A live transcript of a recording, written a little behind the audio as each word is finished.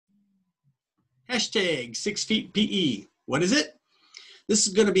Hashtag 6 feet PE. What is it? This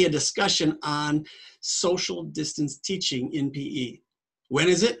is going to be a discussion on social distance teaching in PE. When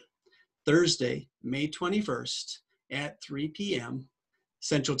is it? Thursday, May 21st at 3 p.m.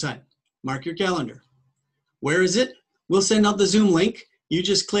 Central Time. Mark your calendar. Where is it? We'll send out the Zoom link. You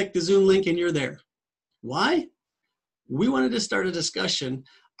just click the Zoom link and you're there. Why? We wanted to start a discussion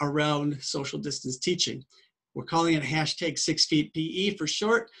around social distance teaching. We're calling it hashtag 6 feet PE for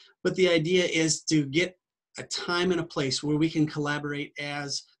short, but the idea is to get a time and a place where we can collaborate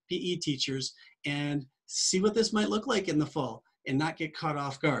as PE teachers and see what this might look like in the fall and not get caught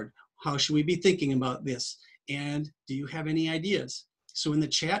off guard. How should we be thinking about this? And do you have any ideas? So in the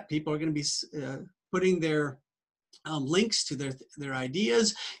chat, people are going to be putting their links to their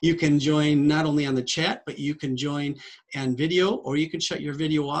ideas. You can join not only on the chat, but you can join on video, or you can shut your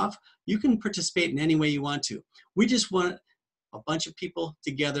video off. You can participate in any way you want to. We just want a bunch of people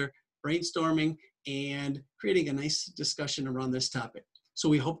together brainstorming and creating a nice discussion around this topic. So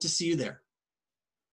we hope to see you there.